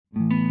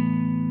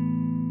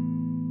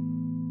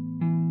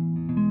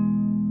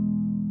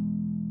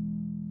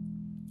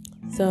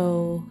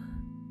So,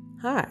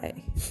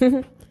 hi.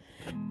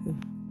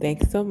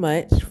 Thanks so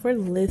much for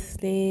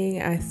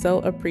listening. I so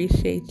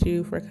appreciate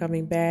you for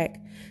coming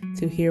back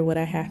to hear what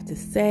I have to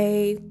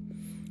say.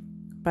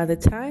 By the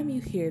time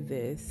you hear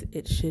this,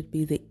 it should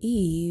be the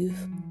eve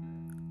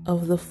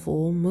of the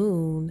full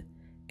moon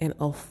and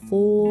a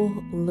full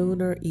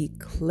lunar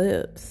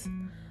eclipse.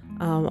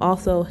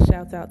 Also,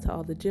 shouts out to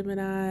all the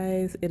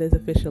Geminis. It is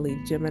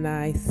officially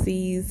Gemini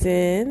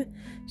season.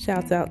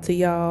 Shouts out to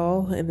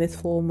y'all. And this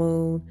full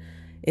moon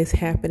is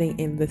happening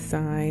in the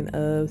sign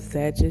of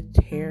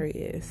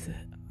Sagittarius.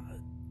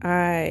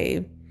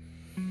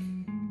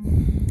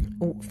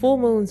 Full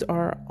moons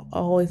are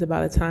always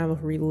about a time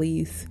of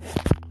release,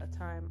 a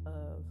time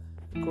of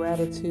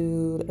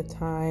gratitude, a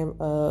time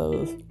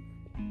of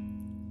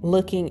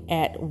looking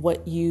at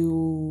what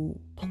you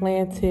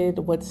planted,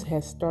 what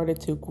has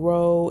started to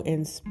grow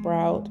and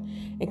sprout,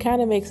 and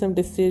kind of make some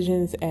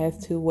decisions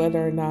as to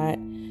whether or not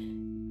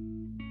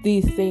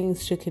these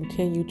things should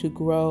continue to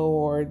grow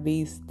or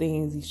these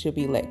things should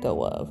be let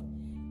go of.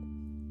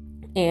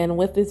 And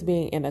with this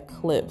being an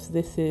eclipse,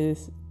 this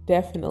is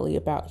definitely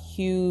about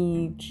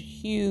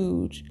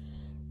huge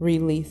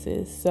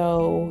releases.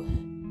 So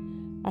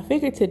I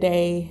figured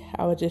today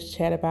I would just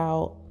chat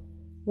about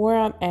where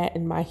I'm at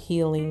in my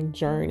healing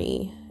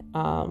journey.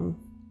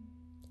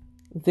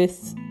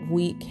 This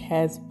week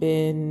has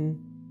been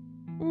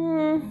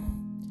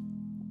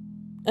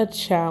a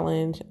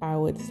challenge, I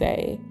would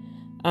say.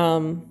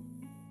 I'm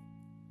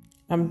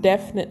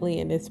definitely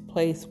in this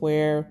place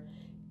where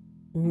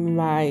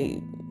my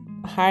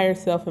higher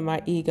self and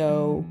my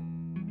ego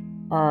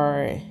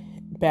are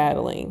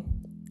battling.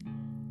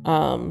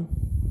 My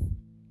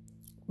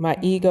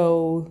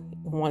ego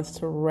wants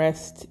to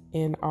rest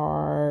in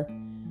our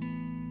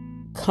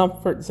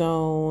comfort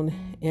zone,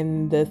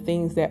 in the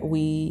things that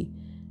we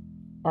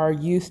are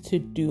used to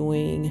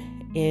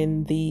doing,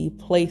 in the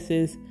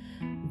places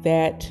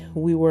that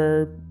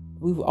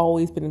we've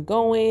always been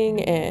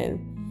going,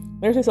 and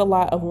there's just a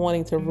lot of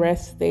wanting to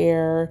rest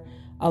there,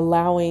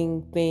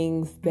 allowing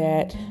things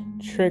that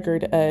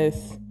triggered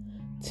us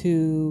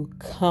to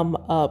come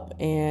up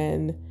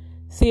and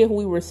see if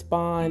we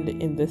respond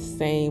in the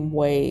same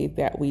way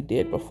that we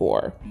did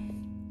before.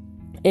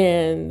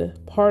 And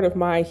part of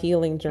my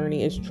healing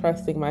journey is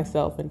trusting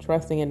myself and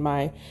trusting in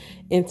my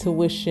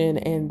intuition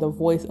and the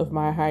voice of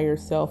my higher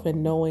self,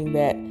 and knowing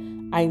that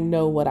I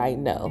know what I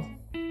know.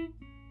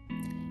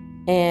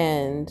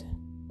 And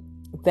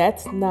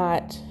that's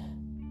not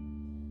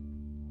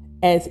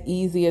as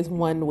easy as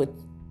one would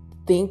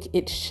think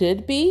it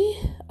should be.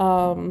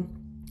 I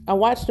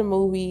watched a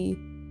movie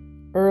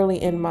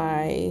early in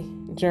my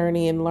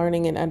journey and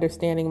learning and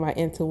understanding my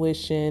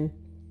intuition,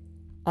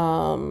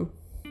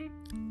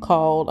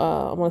 called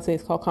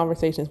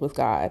Conversations with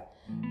God.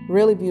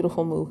 Really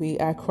beautiful movie.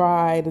 I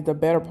cried the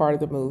better part of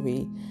the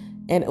movie.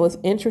 And it was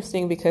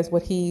interesting because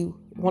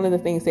one of the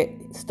things that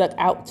stuck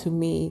out to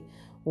me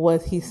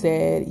was he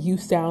said, "You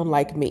sound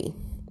like me."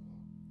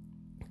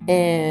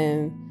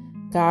 And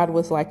God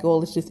was like,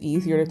 "Well, it's just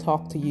easier to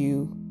talk to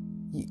you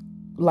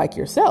like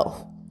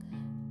yourself."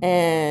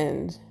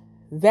 And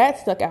that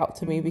stuck out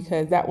to me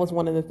because that was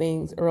one of the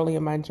things early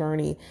in my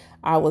journey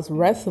I was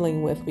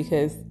wrestling with,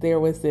 because there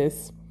was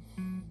this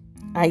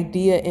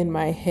idea in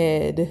my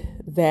head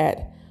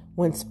that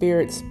when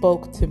spirit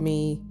spoke to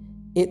me,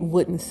 it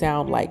wouldn't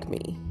sound like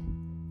me.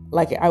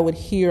 Like I would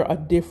hear a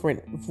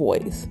different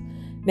voice.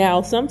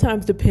 Now,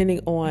 sometimes depending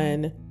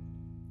on,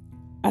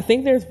 I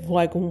think there's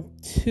like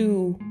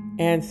 2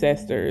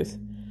 ancestors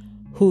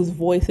whose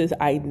voices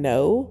I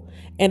know,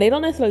 and they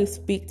don't necessarily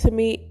speak to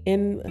me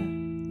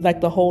in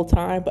like the whole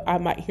time, but I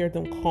might hear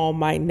them call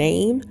my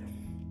name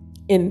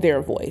in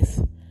their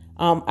voice.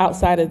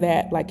 Outside of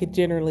that, like it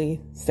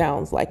generally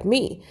sounds like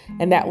me.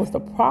 And that was the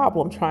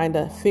problem, trying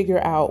to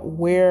figure out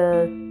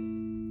where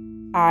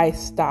I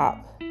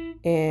stop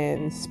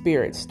and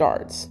spirit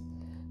starts.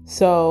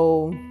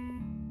 So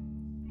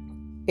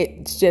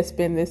it's just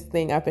been this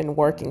thing I've been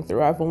working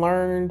through. I've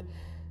learned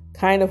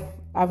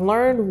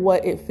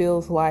what it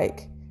feels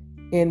like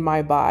in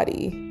my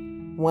body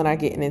when I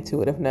get an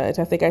intuitive nudge.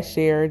 I think I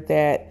shared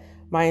that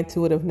my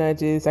intuitive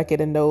nudges, I get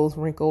a nose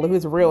wrinkle. If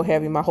it's real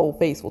heavy, my whole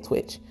face will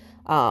twitch.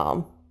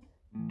 And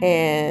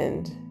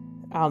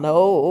I'll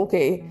know,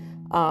 okay.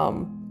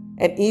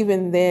 And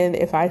even then,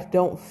 if I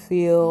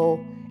feel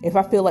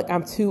like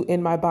I'm too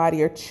in my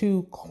body or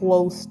too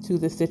close to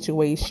the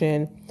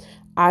situation,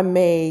 I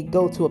may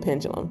go to a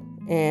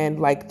pendulum and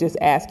like just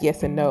ask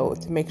yes and no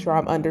to make sure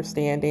I'm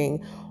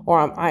understanding or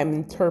I'm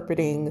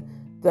interpreting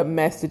the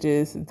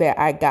messages that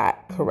I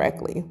got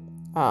correctly.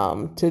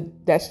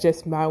 That's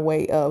just my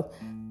way of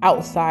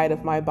outside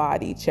of my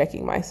body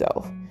checking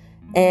myself.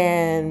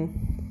 And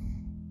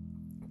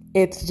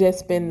it's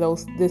just been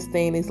this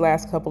thing these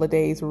last couple of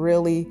days,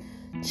 really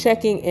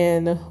checking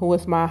in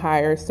with my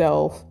higher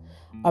self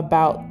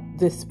about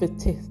this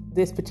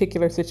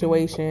particular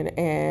situation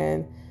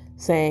and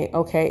saying,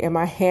 okay, am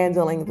I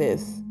handling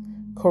this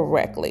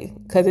correctly?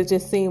 Because it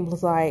just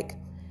seems like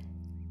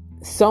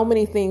so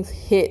many things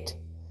hit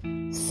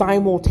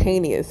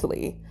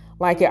simultaneously.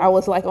 Like I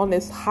was like on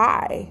this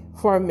high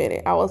for a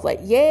minute. I was like,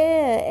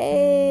 yeah,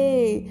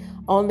 hey,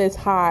 on this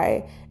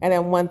high. And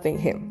then one thing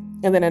hit,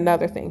 and then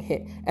another thing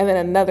hit, and then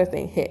another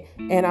thing hit.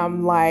 And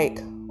I'm like,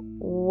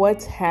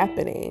 what's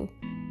happening?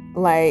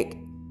 Like,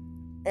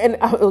 and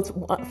it was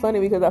funny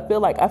because I feel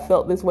like I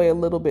felt this way a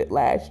little bit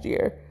last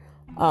year,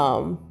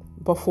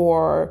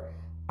 before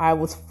I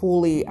was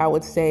fully, I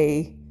would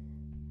say,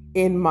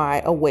 in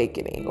my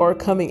awakening or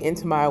coming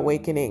into my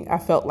awakening. I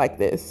felt like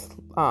this.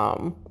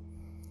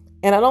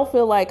 And I don't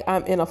feel like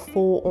I'm in a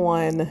full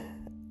on,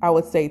 I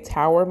would say,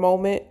 tower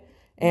moment.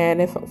 And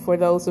if for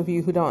those of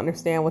you who don't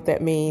understand what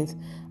that means,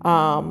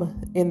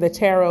 in the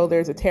tarot,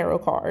 there's a tarot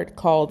card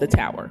called the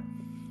Tower.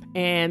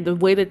 And the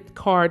way the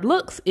card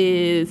looks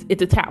is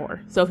it's a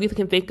tower. So if you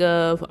can think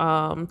of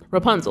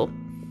Rapunzel,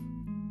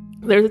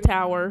 there's a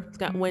tower. It's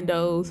got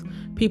windows.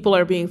 People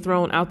are being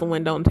thrown out the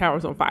window and the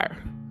tower's on fire.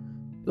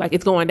 Like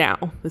it's going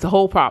down. It's a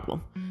whole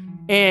problem.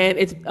 And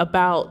it's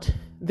about,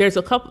 there's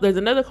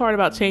another card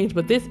about change,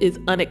 but this is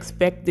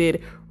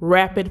unexpected,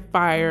 rapid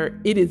fire.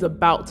 It is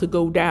about to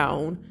go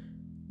down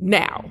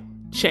now,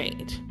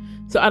 change.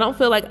 So I don't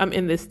feel like I'm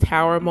in this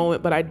tower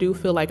moment, but I do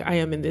feel like I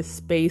am in this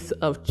space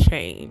of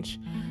change.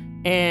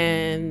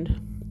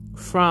 And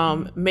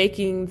from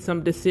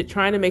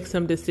trying to make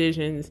some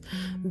decisions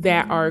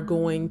that are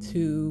going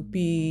to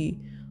be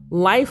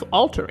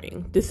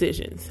life-altering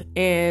decisions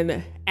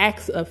and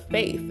acts of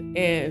faith,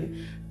 and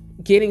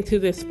getting to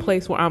this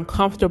place where I'm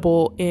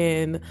comfortable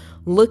in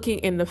looking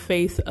in the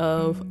face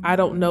of, I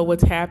don't know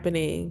what's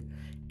happening,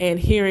 and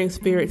hearing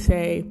Spirit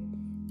say,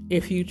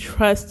 if you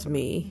trust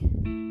me,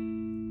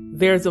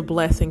 there's a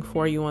blessing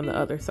for you on the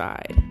other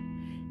side.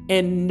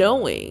 And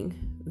knowing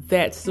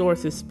that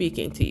source is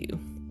speaking to you,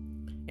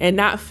 and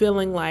not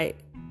feeling like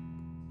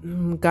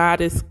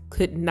God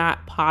could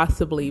not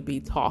possibly be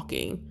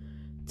talking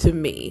to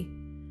me,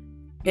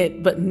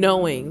 but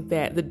knowing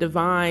that the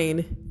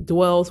divine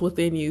dwells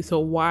within you. So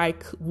why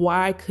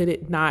could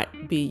it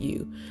not be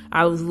you?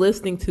 I was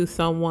listening to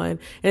someone,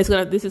 and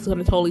this is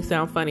gonna totally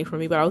sound funny for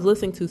me, but I was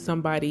listening to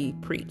somebody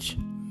preach,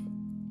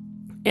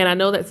 and I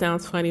know that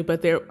sounds funny,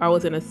 but I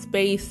was in a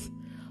space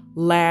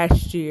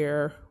last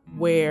year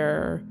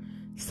where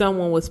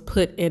someone was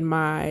put in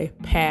my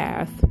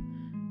path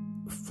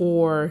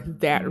for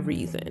that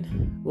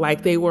reason.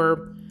 Like there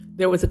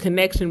was a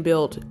connection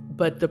built,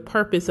 but the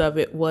purpose of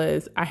it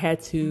was I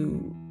had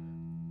to,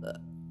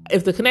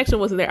 if the connection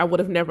wasn't there, I would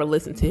have never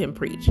listened to him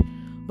preach,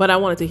 but I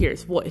wanted to hear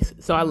his voice.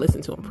 So I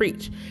listened to him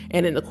preach.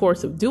 And in the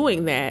course of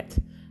doing that,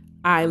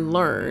 I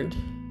learned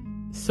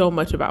so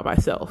much about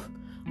myself.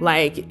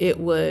 Like it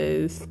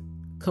was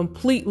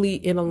completely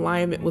in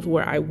alignment with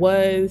where I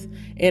was,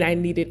 and I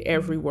needed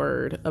every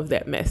word of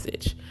that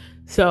message.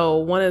 So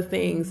one of the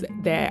things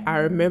that I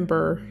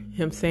remember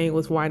him saying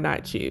was, why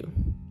not you?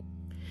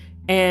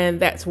 And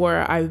that's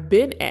where I've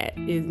been at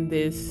in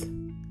this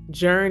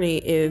journey,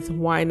 is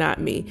why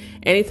not me?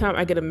 Anytime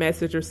I get a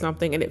message or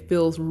something and it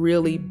feels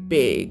really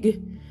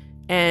big,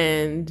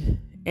 and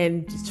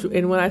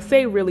when I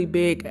say really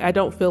big, I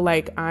don't feel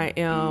like I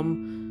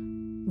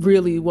am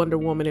really Wonder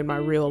Woman in my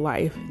real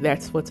life.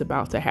 That's what's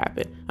about to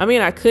happen. I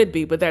mean, I could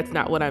be, but that's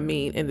not what I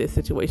mean in this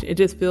situation. It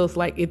just feels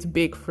like it's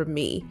big for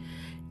me.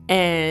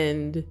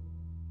 And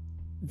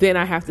then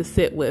I have to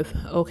sit with,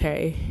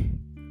 okay,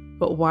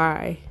 but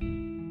why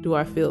do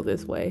I feel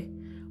this way?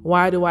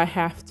 Why do I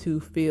have to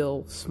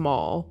feel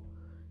small?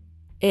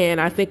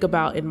 And I think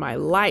about in my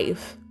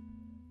life,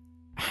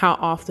 how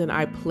often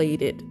I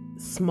played it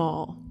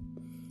small.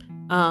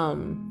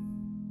 I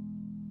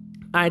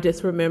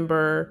just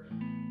remember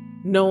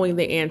knowing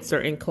the answer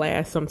in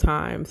class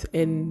sometimes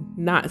and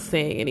not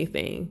saying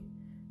anything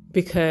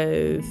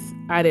because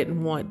I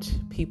didn't want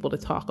people to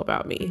talk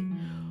about me.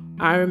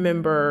 I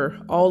remember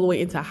all the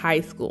way into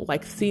high school,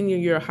 like senior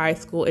year of high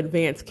school,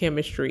 advanced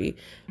chemistry.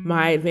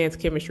 My advanced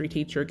chemistry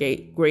teacher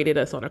graded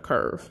us on a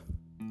curve,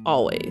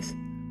 always.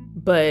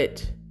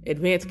 But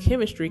advanced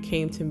chemistry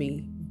came to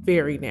me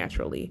very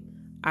naturally.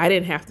 I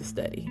didn't have to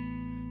study.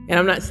 And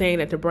I'm not saying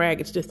that to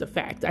brag, it's just a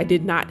fact. I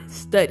did not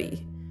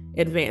study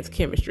advanced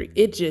chemistry.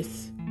 It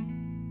just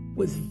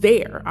was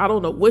there. I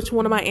don't know which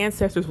one of my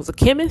ancestors was a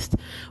chemist,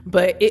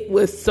 but it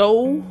was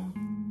so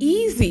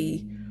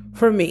easy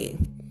for me.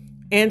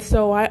 And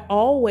so I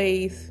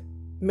always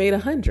made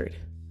 100.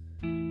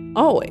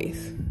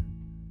 Always.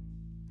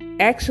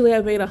 Actually,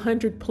 I made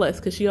 100 plus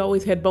because she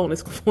always had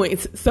bonus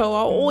points. So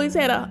I always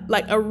had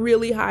a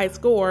really high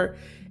score,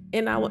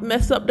 and I would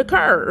mess up the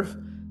curve.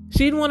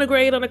 She'd want a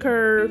grade on the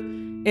curve,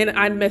 and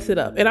I'd mess it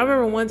up. And I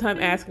remember one time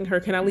asking her,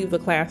 can I leave the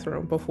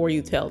classroom before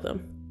you tell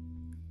them?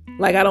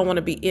 Like, I don't want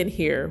to be in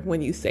here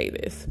when you say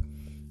this.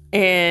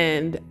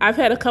 And I've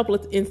had a couple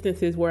of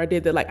instances where I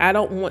did that. Like, I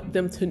don't want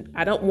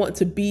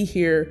to be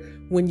here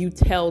when you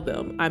tell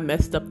them I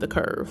messed up the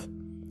curve.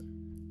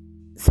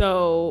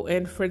 So,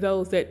 and for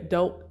those that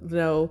don't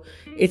know,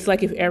 it's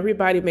like if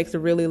everybody makes a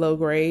really low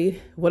grade,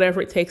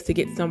 whatever it takes to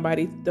get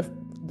somebody,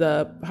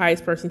 the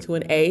highest person to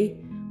an A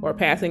or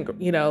passing,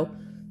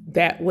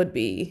 that would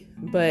be,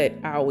 but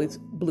I always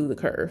blew the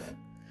curve.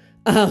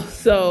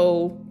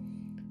 So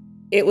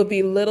it would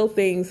be little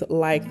things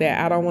like that.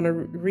 I don't want to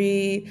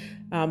read.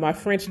 My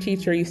French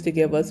teacher used to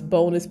give us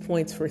bonus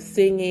points for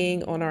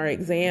singing on our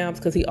exams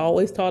because he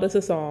always taught us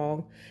a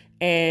song,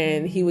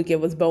 and he would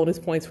give us bonus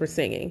points for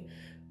singing.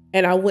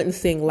 And I wouldn't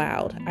sing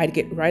loud. I'd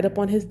get right up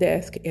on his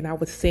desk and I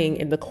would sing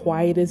in the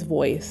quietest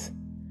voice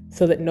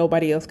so that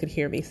nobody else could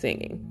hear me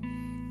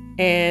singing.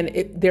 And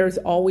there's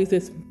always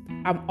this,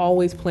 I'm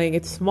always playing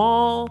it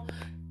small,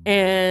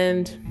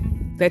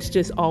 and that's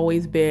just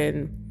always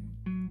been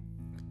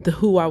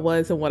who I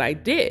was and what I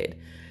did.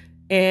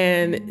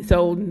 And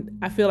so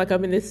I feel like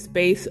I'm in this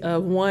space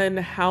of, one,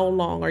 how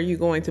long are you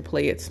going to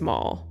play it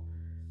small?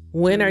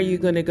 When are you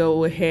going to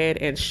go ahead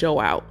and show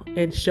out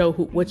and show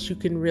what you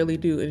can really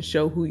do and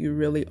show who you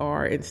really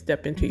are and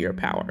step into your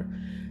power?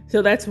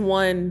 So that's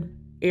one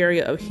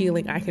area of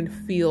healing I can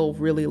feel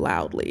really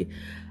loudly.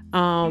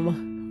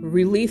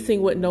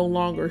 Releasing what no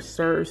longer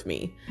serves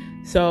me.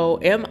 So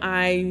am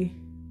I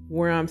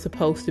where I'm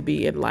supposed to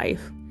be in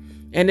life?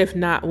 And if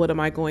not, what am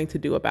I going to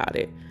do about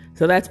it?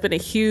 So that's been a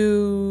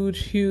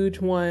huge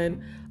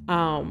one.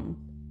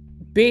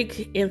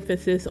 Big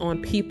emphasis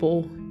on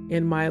people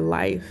in my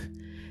life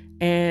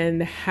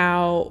and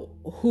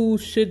who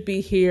should be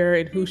here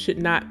and who should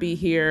not be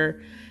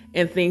here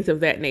and things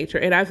of that nature.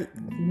 And I've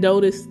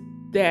noticed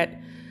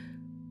that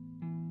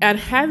I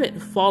haven't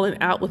fallen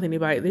out with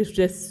anybody.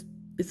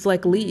 It's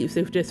like leaves.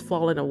 They've just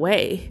fallen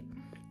away.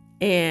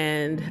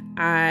 And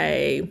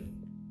I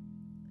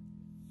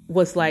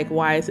was like,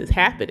 why is this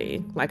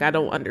happening? Like, I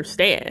don't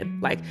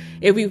understand. Like,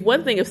 it'd be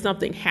one thing if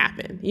something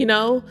happened,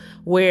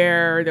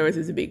 where there was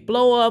this big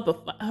blow up,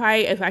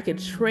 if I could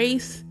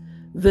trace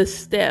the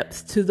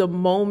steps to the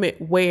moment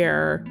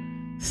where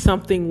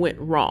something went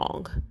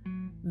wrong,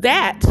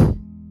 that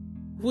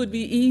would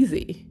be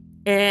easy.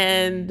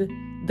 And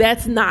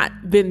that's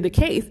not been the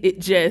case.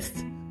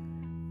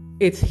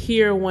 It's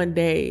here one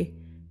day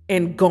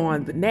and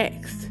gone the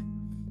next.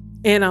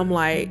 And I'm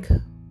like,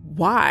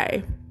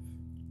 why?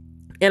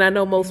 And I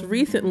know most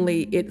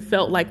recently it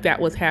felt like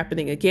that was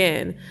happening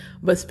again,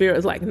 but Spirit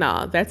was like,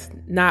 nah, that's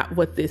not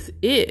what this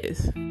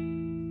is.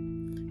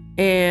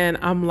 And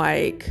I'm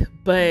like,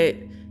 but,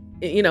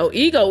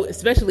 ego,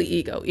 especially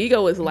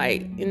ego is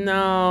like,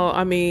 no,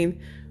 I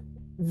mean,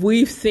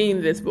 we've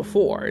seen this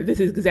before. This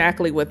is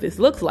exactly what this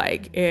looks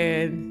like.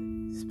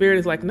 And Spirit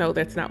is like, no,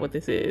 that's not what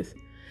this is.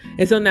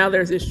 And so now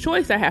there's this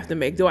choice I have to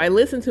make. Do I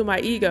listen to my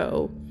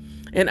ego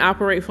and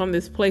operate from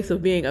this place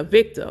of being a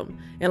victim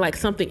and like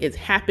something is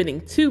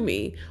happening to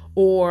me,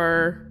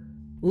 or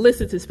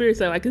listen to Spirit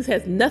say, like, this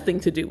has nothing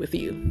to do with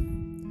you,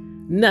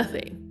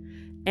 nothing.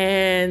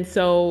 And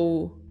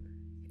so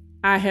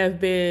I have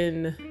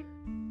been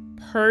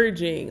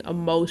purging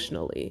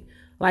emotionally.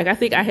 Like, I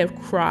think I have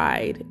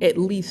cried at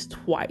least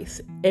twice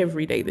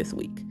every day this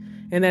week.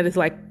 And that is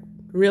like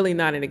really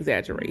not an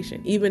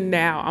exaggeration. Even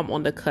now I'm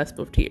on the cusp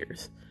of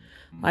tears.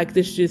 Like,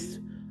 this just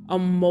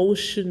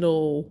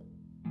emotional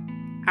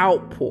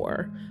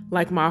outpour.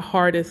 Like, my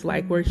heart is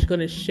like, we're just going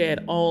to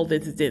shed all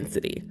this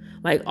density.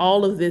 Like,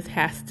 all of this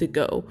has to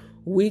go.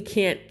 We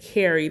can't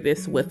carry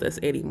this with us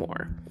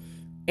anymore.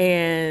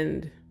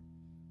 And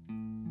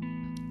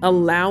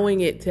allowing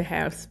it to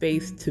have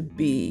space to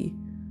be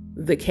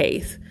the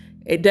case.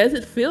 It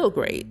doesn't feel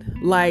great.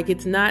 Like,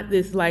 it's not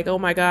this like, oh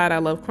my God, I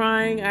love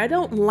crying. I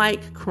don't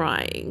like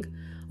crying.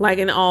 Like,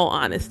 in all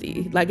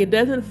honesty, like, it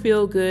doesn't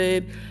feel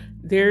good.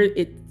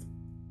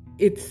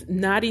 It's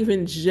not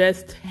even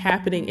just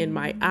happening in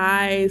my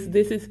eyes.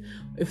 This is,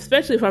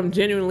 especially if I'm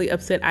genuinely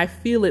upset, I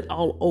feel it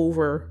all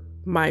over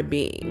my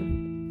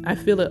being. I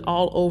feel it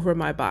all over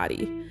my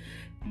body.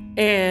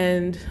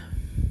 And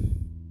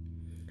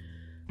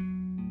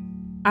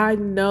I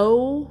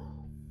know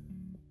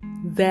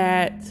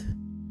that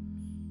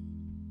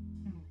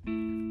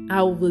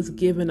I was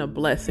given a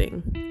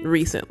blessing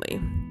recently.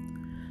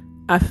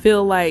 I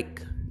feel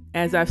like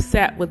as I've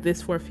sat with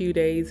this for a few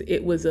days,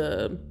 it was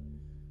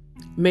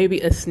maybe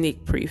a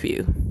sneak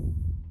preview.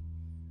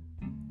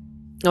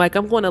 Like,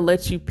 I'm going to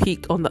let you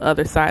peek on the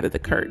other side of the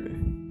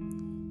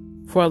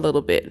curtain for a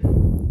little bit,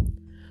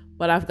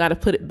 but I've got to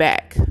put it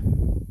back.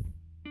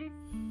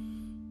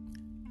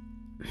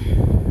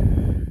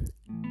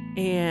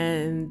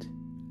 And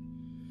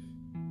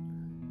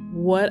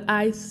what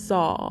I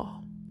saw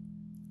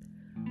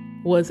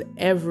was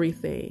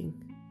everything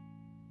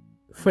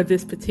for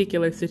this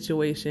particular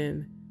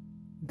situation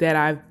that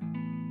I've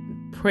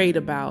prayed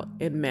about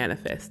and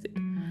manifested.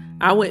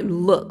 I went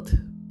and looked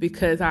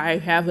because I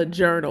have a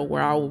journal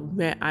where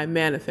I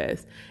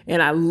manifest,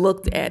 and I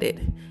looked at it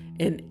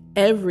and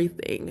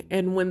everything.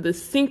 And when the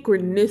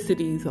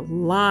synchronicities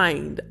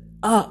lined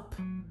up,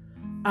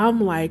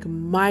 I'm like,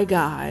 my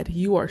God,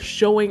 you are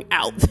showing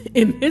out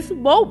in this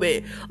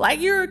moment. Like,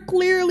 you're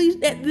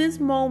clearly at this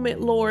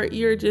moment, Lord,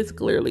 you're just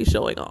clearly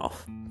showing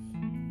off.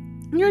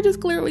 You're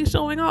just clearly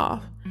showing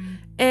off.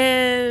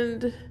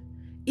 And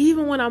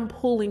even when I'm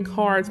pulling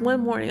cards,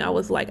 one morning I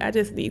was like, I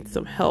just need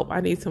some help. I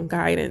need some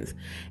guidance.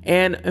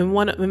 And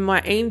in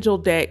my angel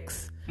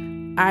decks,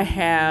 I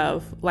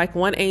have like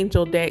one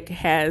angel deck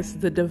has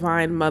the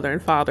divine mother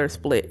and father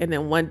split, and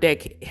then one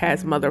deck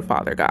has mother,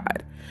 father,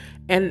 God.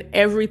 And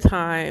every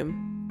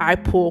time I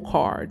pull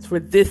cards for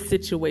this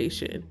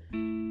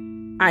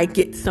situation, I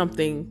get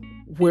something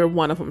where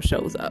one of them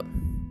shows up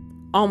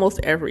almost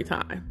every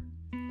time.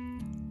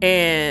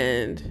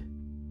 And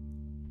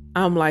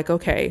I'm like,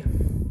 okay,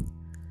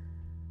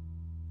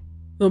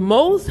 the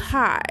Most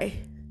High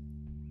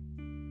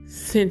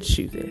sent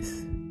you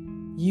this.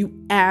 You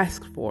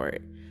asked for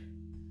it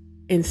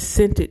and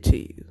sent it to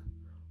you,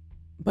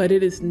 but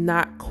it is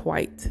not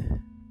quite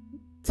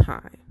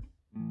time.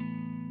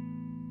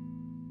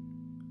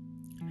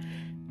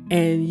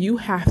 And you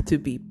have to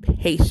be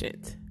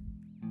patient.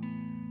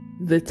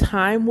 The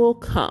time will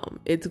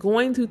come. It's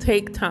going to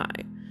take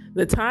time.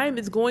 The time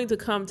is going to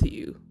come to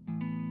you.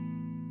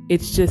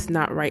 It's just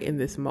not right in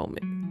this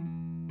moment.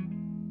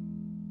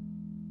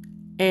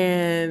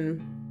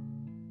 And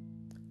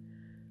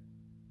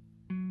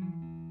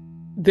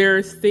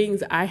there's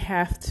things I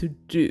have to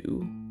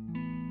do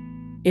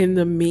in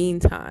the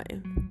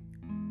meantime.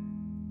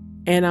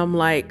 And I'm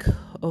like,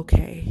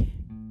 okay.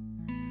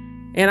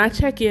 And I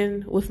check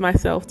in with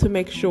myself to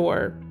make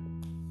sure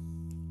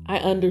I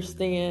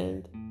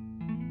understand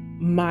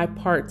my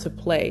part to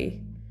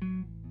play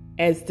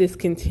as this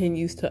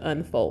continues to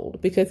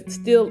unfold, because it's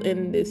still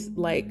in this,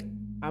 like,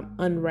 I'm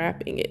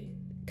unwrapping it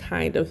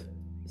kind of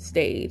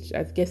stage.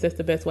 I guess that's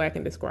the best way I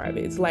can describe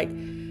it. It's like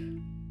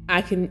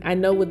I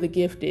know what the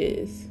gift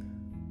is.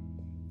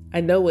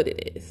 I know what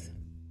it is.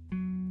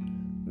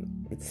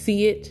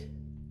 See it.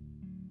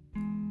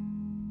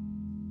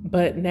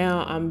 But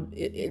now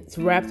it's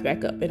wrapped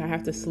back up, and I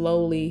have to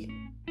slowly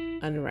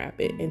unwrap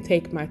it and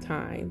take my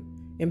time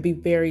and be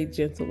very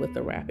gentle with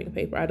the wrapping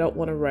paper. I don't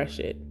want to rush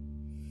it.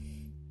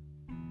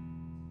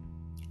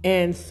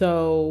 And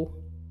so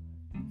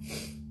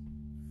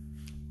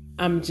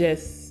I'm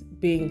just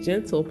being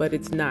gentle, but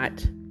it's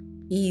not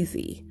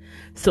easy.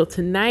 So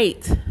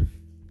tonight,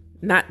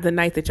 not the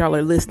night that y'all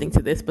are listening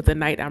to this, but the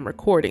night I'm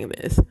recording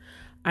this,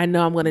 I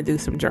know I'm going to do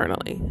some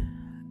journaling.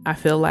 I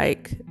feel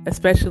like,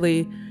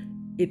 especially,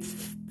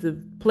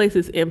 the place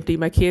is empty.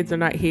 My kids are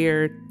not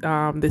here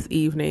this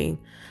evening.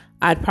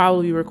 I'd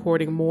probably be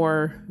recording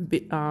more,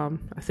 I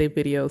say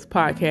videos,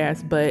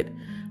 podcasts, but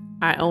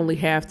I only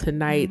have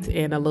tonight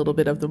and a little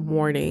bit of the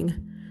morning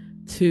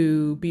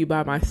to be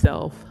by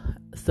myself.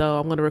 So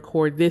I'm going to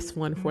record this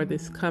one for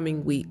this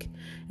coming week.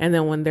 And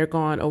then when they're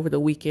gone over the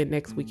weekend,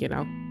 next weekend,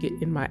 I'll get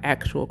in my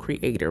actual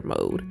creator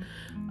mode.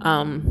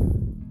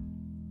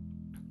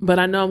 But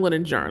I know I'm going to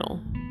journal.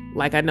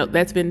 Like, I know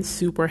that's been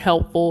super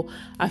helpful.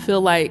 I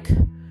feel like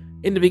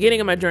in the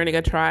beginning of my journey,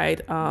 I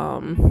tried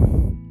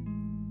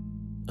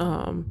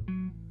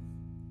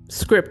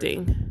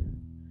scripting,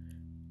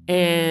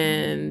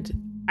 and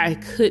I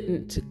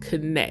couldn't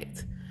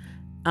connect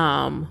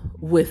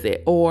with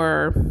it,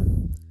 or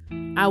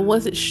I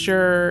wasn't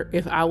sure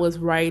if I was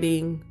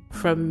writing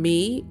from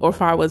me or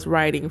if I was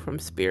writing from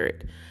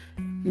spirit.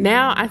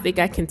 Now I think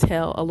I can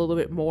tell a little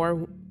bit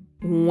more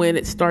when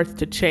it starts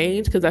to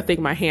change, because I think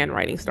my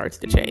handwriting starts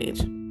to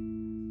change.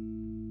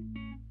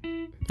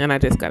 And I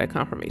just got a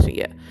confirmation.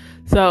 Yeah.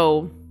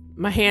 So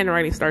my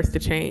handwriting starts to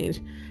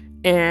change,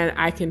 and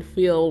I can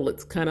feel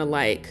it's kind of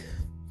like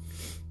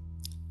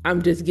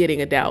I'm just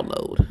getting a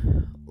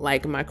download.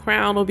 Like my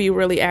crown will be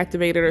really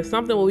activated, or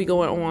something will be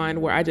going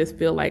on where I just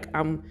feel like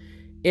I'm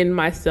in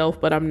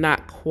myself, but I'm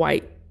not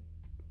quite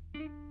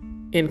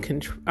in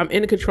control. I'm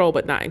in control,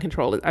 but not in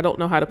control. I don't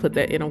know how to put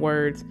that into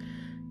words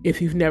if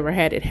you've never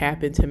had it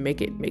happen to make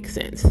it make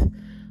sense.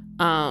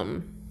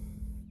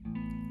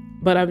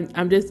 But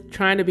I'm just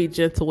trying to be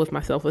gentle with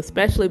myself,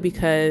 especially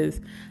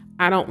because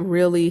I don't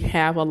really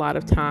have a lot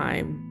of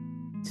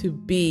time to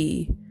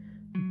be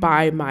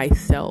by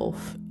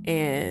myself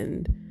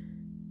and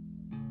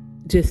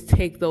just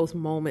take those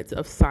moments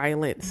of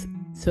silence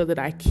so that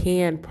I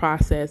can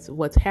process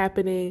what's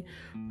happening,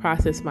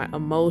 process my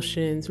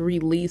emotions,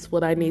 release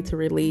what I need to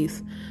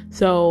release.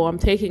 So I'm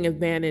taking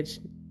advantage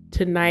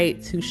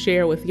tonight to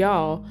share with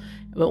y'all.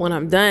 But when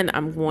I'm done,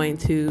 I'm going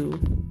to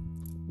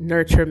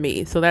nurture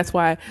me. So that's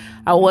why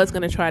I was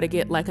going to try to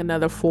get like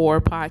another 4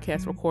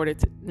 podcasts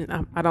recorded.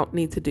 I don't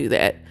need to do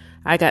that.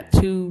 I got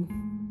 2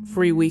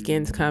 free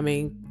weekends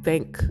coming.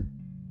 Thank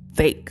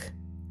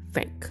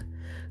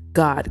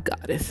God,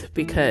 goddess,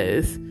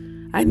 because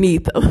I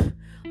need them.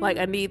 Like,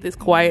 I need this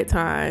quiet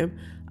time.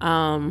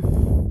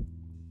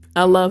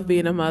 I love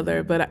being a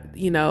mother, but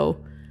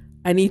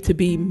I need to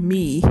be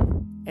me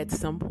at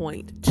some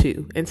point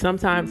too. And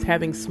sometimes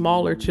having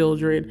smaller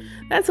children,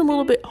 that's a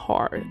little bit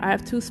hard. I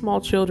have 2 small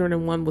children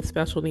and 1 with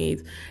special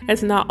needs.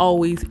 It's not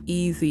always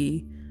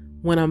easy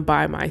when I'm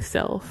by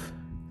myself.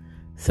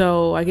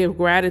 So I give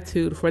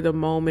gratitude for the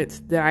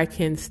moments that I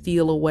can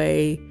steal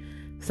away,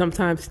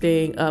 sometimes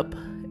staying up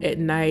at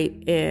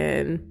night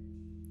and,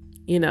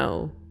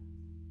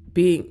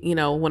 being,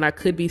 when I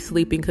could be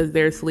sleeping because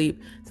they're asleep.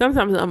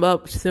 Sometimes I'm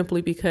up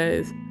simply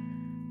because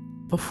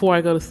before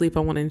I go to sleep,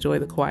 I want to enjoy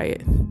the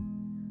quiet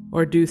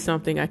or do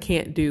something I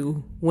can't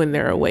do when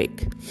they're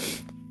awake.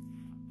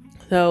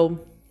 So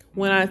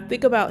when I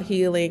think about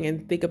healing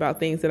and think about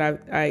things that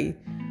I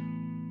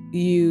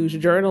use,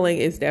 journaling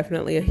is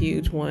definitely a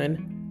huge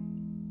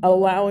one.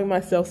 Allowing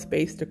myself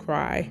space to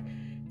cry.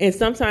 And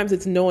sometimes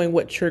it's knowing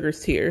what triggers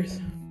tears.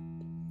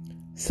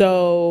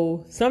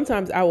 So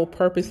sometimes I will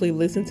purposely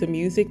listen to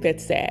music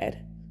that's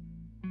sad,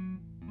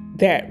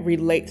 that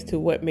relates to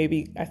what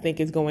maybe I think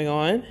is going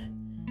on,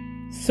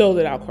 so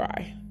that I'll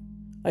cry.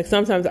 Like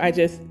sometimes I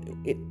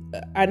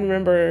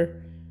remember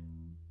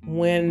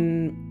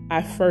when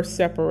I first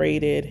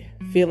separated,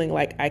 feeling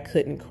like I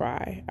couldn't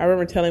cry. I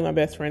remember telling my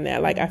best friend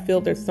that, like, I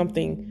feel there's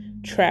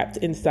something trapped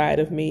inside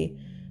of me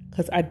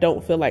because I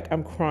don't feel like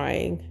I'm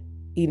crying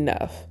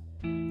enough.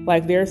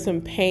 Like there's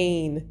some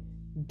pain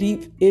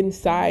deep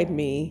inside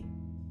me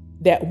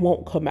that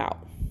won't come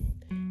out.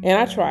 And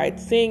I tried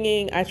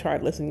singing, I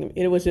tried listening.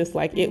 It was just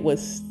like it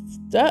was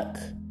stuck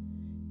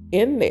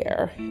in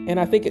there. And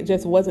I think it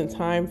just wasn't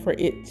time for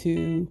it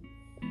to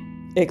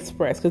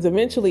express, because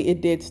eventually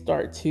it did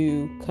start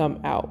to come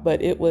out, but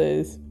it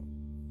was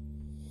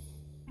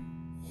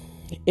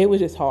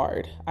just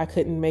hard. I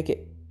couldn't make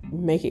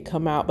it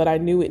come out, but I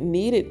knew it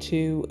needed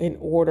to in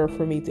order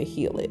for me to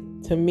heal it.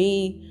 To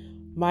me,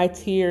 my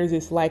tears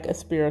is like a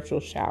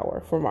spiritual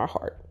shower for my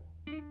heart.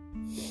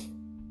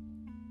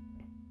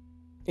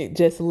 It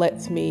just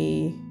lets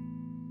me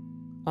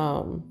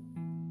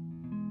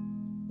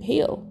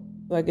heal.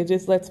 Like it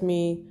just lets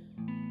me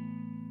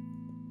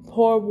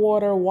pour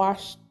water,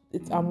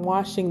 I'm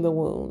washing the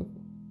wound.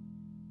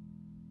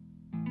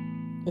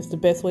 It's the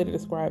best way to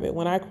describe it.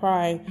 When I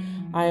cry,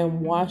 I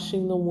am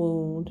washing the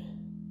wound.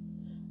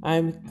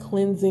 I'm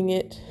cleansing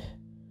it,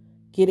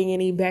 getting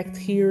any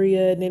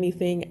bacteria and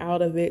anything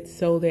out of it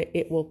so that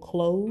it will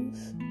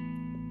close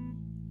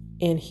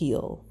and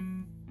heal.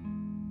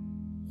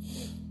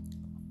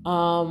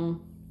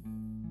 I'm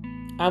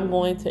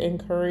going to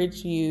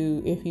encourage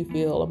you, if you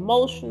feel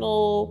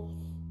emotional,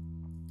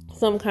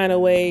 some kind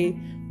of way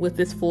with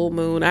this full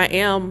moon. I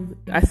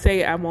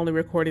say I'm only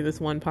recording this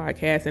one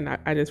podcast, and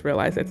I just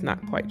realized that's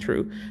not quite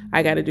true.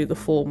 I got to do the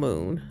full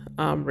moon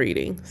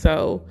reading.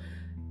 So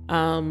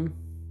I'll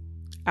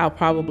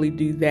probably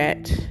do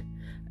that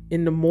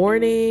in the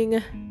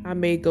morning. I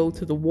may go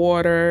to the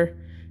water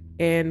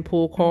and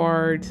pull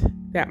cards.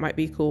 That might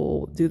be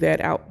cool. Do that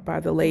out by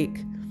the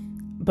lake.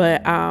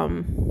 But I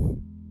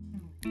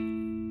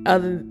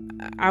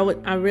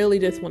really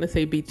just want to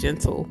say, be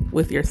gentle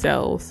with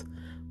yourselves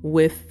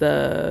with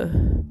the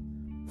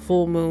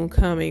full moon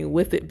coming,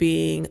 with it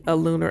being a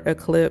lunar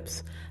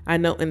eclipse. I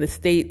know in the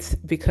States,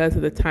 because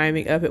of the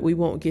timing of it, we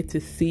won't get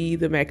to see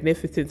the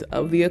magnificence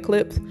of the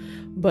eclipse,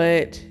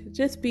 but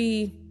just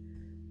be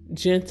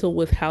gentle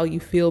with how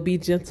you feel. Be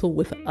gentle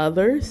with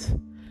others.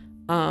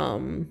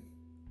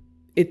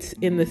 It's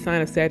in the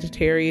sign of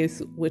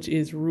Sagittarius, which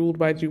is ruled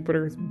by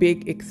Jupiter's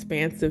big,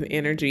 expansive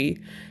energy.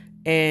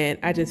 And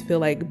I just feel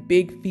like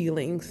big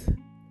feelings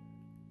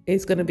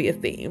is going to be a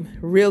theme.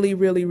 Really,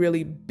 really,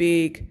 really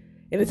big.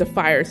 And it's a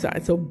fire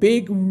sign. So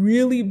big,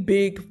 really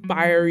big,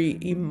 fiery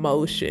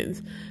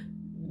emotions.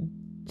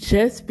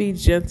 Just be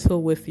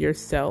gentle with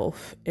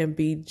yourself and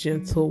be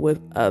gentle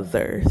with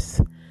others.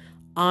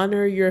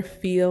 Honor your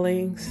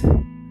feelings.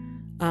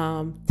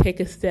 Take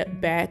a step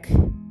back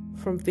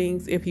from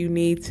things if you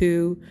need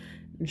to.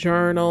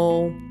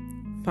 Journal.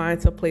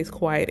 Find someplace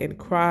quiet and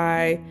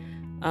cry.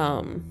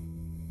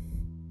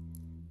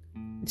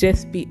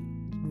 Just be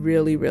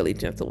really, really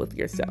gentle with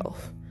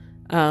yourself.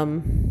 I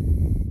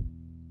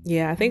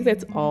think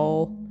that's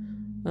all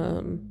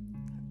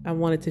I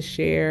wanted to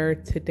share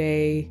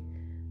today.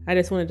 I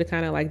just wanted to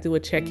kind of like do a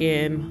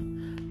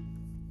check-in,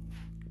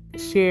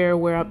 share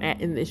where I'm at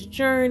in this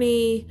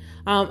journey.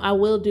 I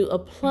will do a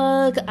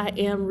plug. I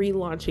am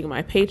relaunching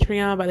my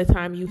Patreon. By the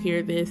time you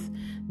hear this,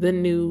 the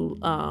new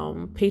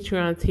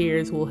Patreon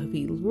tiers will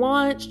be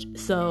launched.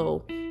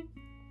 So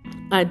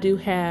I do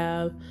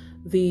have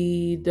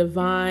the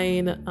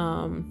divine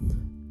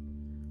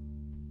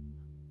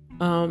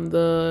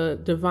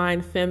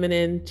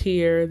feminine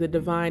tier, the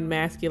divine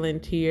masculine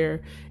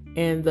tier,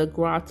 and the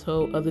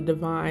grotto of the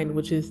divine,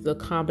 which is the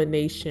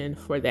combination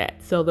for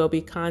that. So there'll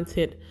be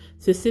content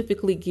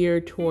specifically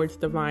geared towards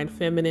divine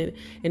feminine.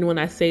 And when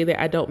I say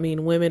that, I don't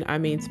mean women, I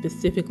mean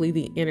specifically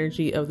the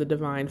energy of the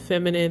divine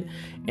feminine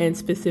and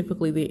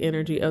specifically the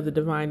energy of the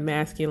divine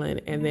masculine.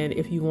 And then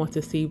if you want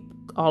to see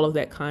all of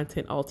that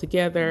content all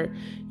together,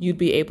 you'd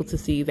be able to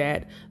see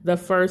that. The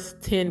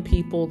first 10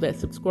 people that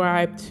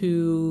subscribe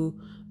to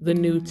the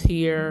new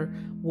tier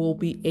will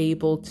be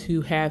able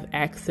to have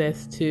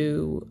access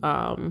to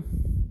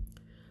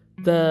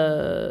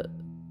the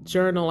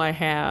journal I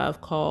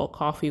have called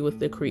Coffee with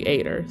the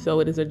Creator.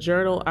 So it is a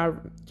journal,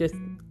 our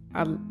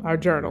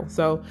journal.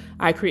 So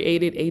I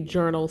created a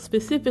journal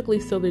specifically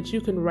so that you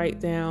can write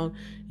down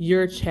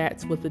your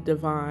chats with the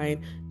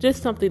divine,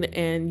 just something,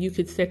 and you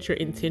could set your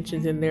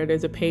intentions in there.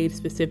 There's a page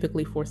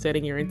specifically for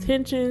setting your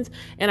intentions.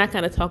 And I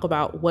kind of talk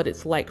about what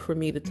it's like for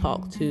me to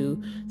talk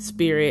to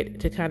spirit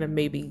to kind of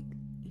maybe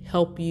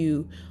help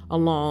you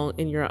along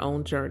in your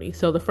own journey.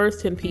 So the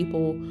first 10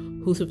 people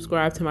who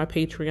subscribe to my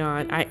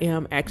Patreon, I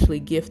am actually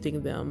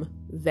gifting them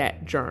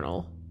that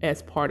journal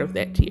as part of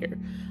that tier.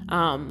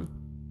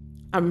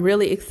 I'm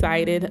really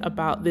excited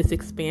about this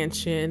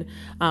expansion.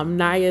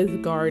 Naya's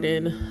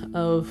Garden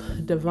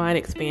of Divine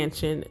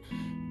Expansion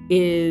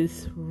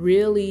is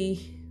really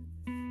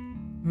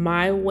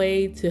my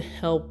way to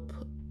help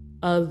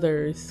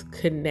others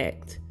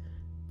connect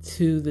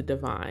to the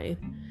divine.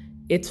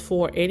 It's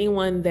for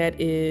anyone that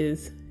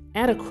is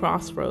at a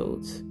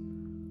crossroads,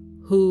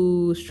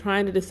 who's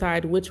trying to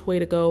decide which way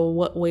to go,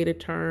 what way to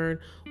turn,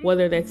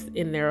 whether that's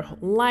in their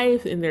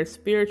life, in their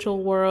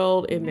spiritual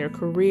world, in their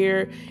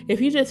career.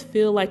 If you just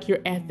feel like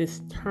you're at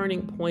this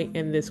turning point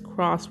in this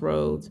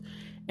crossroads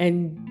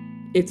and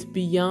it's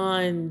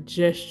beyond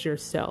just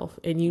yourself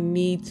and you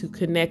need to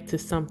connect to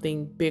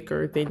something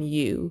bigger than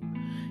you,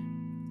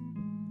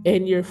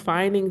 and you're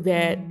finding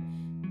that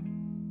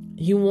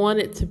you want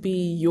it to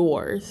be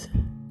yours,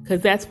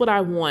 because that's what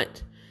I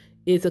want,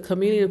 is a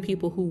community of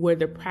people where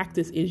the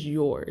practice is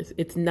yours.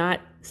 It's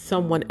not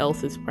someone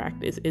else's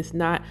practice. It's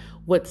not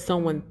what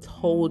someone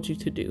told you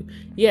to do.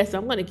 Yes,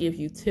 I'm going to give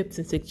you tips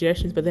and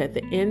suggestions, but at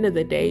the end of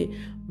the day,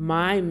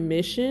 my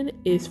mission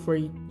is for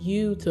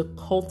you to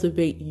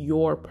cultivate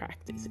your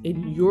practice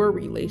in your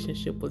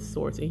relationship with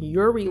Source, in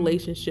your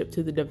relationship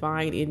to the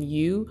divine in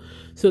you,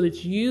 so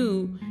that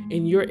you,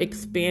 in your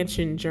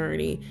expansion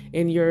journey,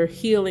 in your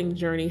healing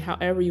journey,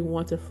 however you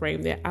want to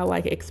frame that. I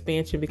like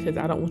expansion because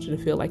I don't want you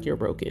to feel like you're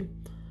broken.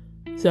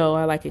 So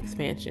I like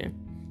expansion.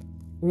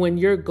 When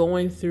you're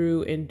going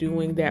through and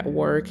doing that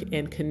work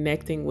and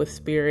connecting with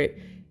spirit,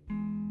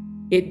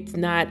 it's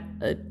not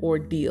an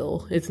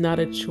ordeal. It's not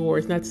a chore.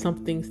 It's not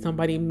something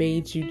somebody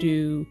made you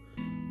do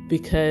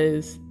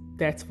because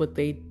that's what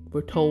they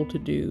were told to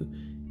do.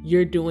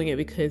 You're doing it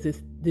because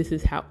this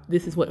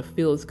is what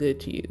feels good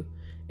to you.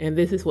 And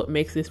this is what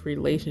makes this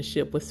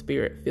relationship with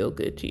spirit feel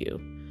good to you.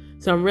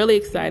 So I'm really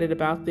excited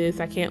about this.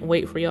 I can't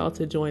wait for y'all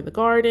to join the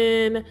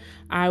garden.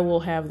 I will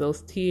have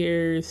those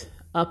tiers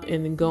up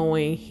and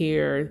going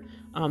here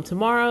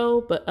tomorrow.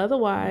 But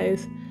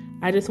otherwise,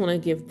 I just want to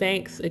give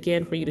thanks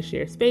again for you to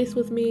share space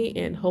with me,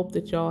 and hope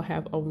that y'all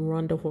have a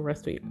wonderful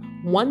rest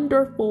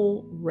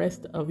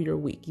of your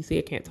week. You see,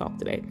 I can't talk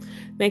today.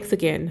 Thanks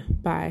again.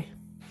 Bye.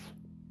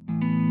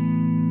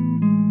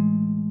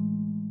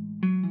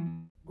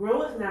 Grow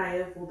with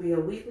Naya will be a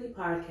weekly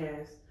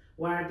podcast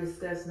where I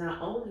discuss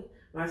not only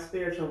my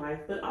spiritual life,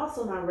 but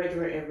also my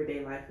regular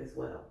everyday life as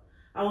well.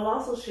 I will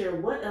also share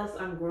what else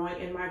I'm growing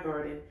in my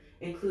garden,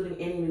 including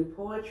any new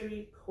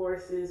poetry,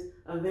 courses,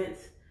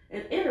 events,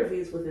 and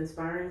interviews with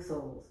inspiring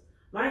souls.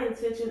 My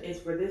intention is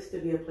for this to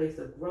be a place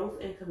of growth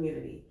and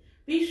community.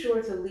 Be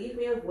sure to leave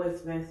me a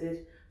voice message.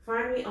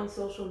 Find me on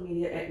social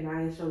media at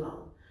Naya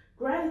Shalom.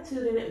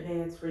 Gratitude in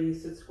advance for you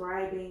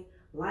subscribing,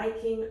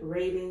 liking,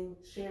 rating,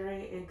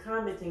 sharing, and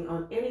commenting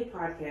on any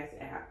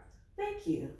podcast app. Thank you.